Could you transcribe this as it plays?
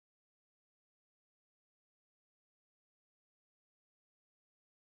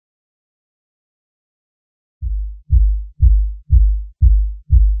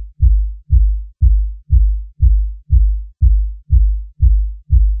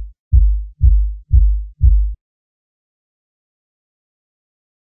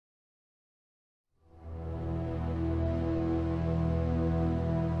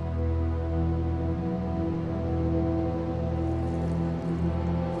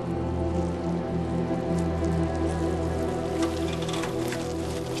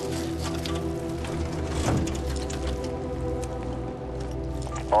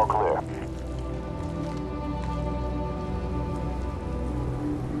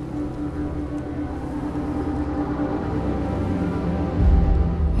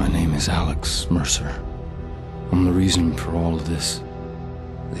is Alex Mercer. I'm the reason for all of this.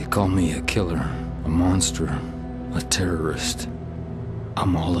 They call me a killer, a monster, a terrorist.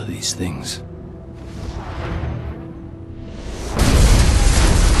 I'm all of these things.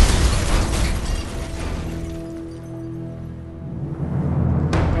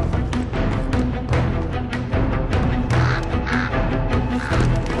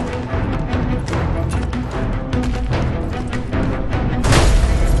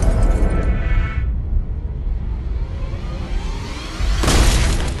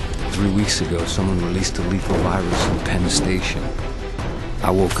 Weeks ago, someone released a lethal virus in Penn Station. I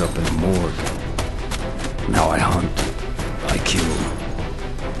woke up in a morgue. Now I hunt, I kill,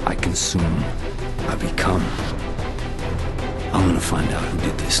 I consume, I become. I'm gonna find out who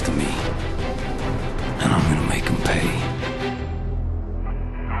did this to me, and I'm gonna make them pay.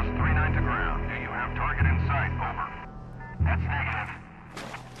 Ghost 39 to ground. Do you have target in sight? Over. That's negative.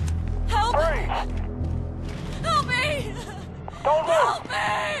 Help! Freeze! Help me! Don't move! Help me!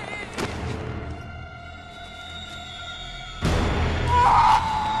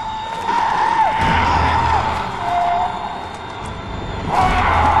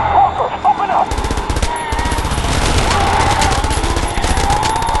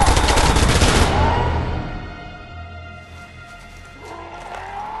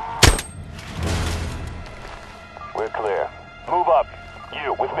 We're clear. Move up.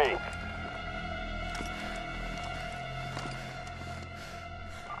 You, with me.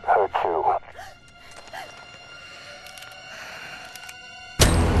 Her too.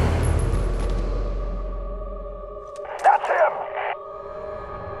 That's him!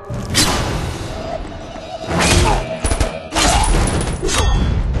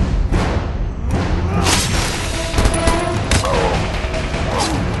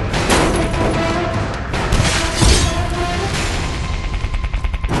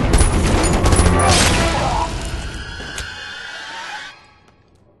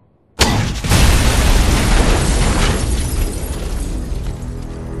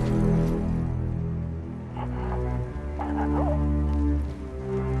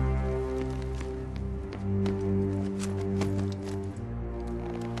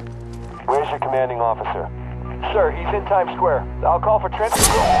 Where's your commanding officer? Sir, he's in Times Square. I'll call for transport.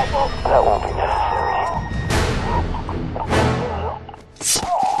 That won't be enough.